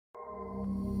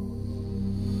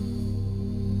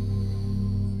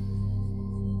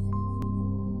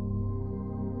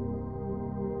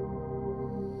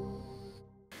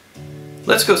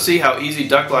Let's go see how easy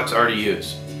duc blocks are to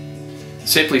use.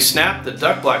 Simply snap the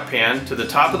duc bloc pan to the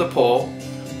top of the pole,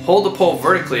 hold the pole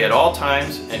vertically at all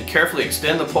times, and carefully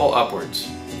extend the pole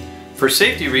upwards. For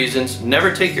safety reasons,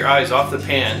 never take your eyes off the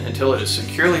pan until it is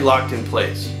securely locked in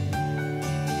place.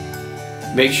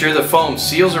 Make sure the foam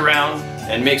seals around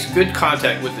and makes good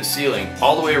contact with the ceiling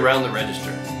all the way around the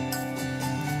register.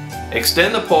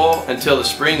 Extend the pole until the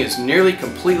spring is nearly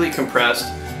completely compressed,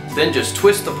 then just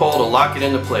twist the pole to lock it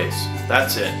into place.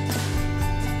 That's it.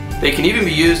 They can even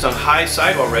be used on high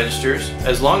sidewall registers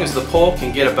as long as the pole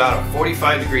can get about a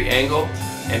 45-degree angle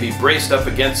and be braced up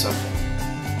against something.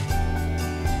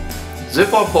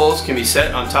 Zip wall poles can be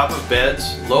set on top of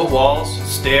beds, low walls,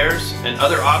 stairs, and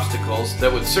other obstacles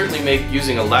that would certainly make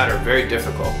using a ladder very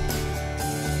difficult.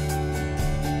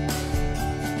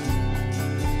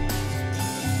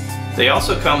 They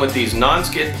also come with these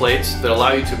non-skid plates that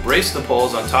allow you to brace the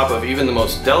poles on top of even the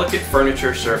most delicate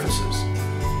furniture surfaces.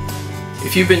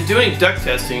 If you've been doing duct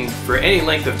testing for any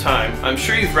length of time, I'm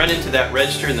sure you've run into that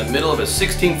register in the middle of a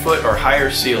 16-foot or higher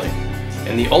ceiling,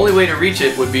 and the only way to reach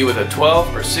it would be with a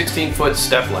 12 or 16-foot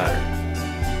step ladder.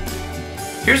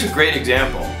 Here's a great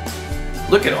example.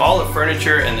 Look at all the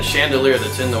furniture and the chandelier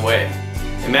that's in the way.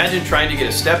 Imagine trying to get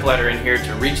a step ladder in here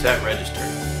to reach that register.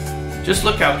 Just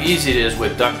look how easy it is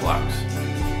with duc blocks.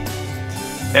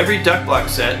 Every duc bloc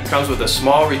set comes with a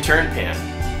small return pan.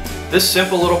 This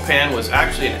simple little pan was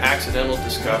actually an accidental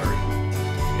discovery.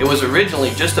 It was originally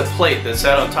just a plate that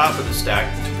sat on top of the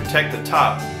stack to protect the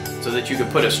top so that you could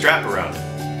put a strap around it.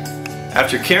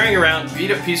 After carrying around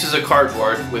beat up pieces of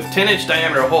cardboard with 10-inch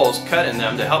diameter holes cut in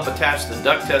them to help attach the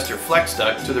duct tester flex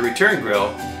duct to the return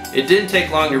grill, it didn't take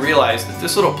long to realize that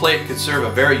this little plate could serve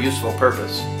a very useful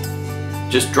purpose.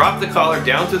 Just drop the collar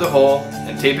down through the hole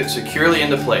and tape it securely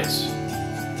into place.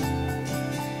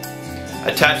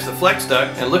 Attach the flex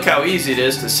duct and look how easy it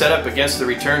is to set up against the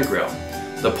return grill.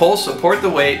 The poles support the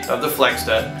weight of the flex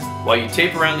duct while you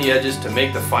tape around the edges to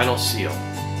make the final seal.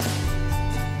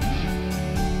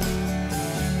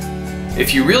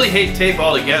 If you really hate tape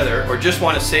altogether or just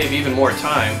want to save even more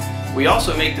time, we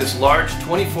also make this large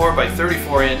 24 by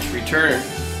 34 inch return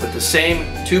with the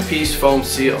same two-piece foam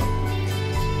seal.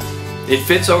 It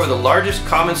fits over the largest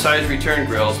common size return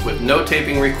grills with no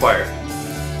taping required.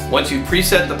 Once you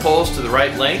preset the poles to the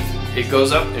right length, it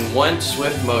goes up in one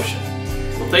swift motion.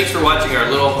 Well, thanks for watching our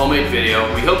little homemade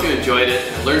video. We hope you enjoyed it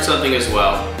and learned something as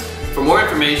well. For more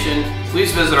information,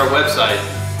 please visit our website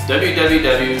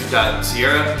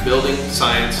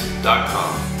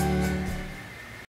www.sierrabuildingscience.com.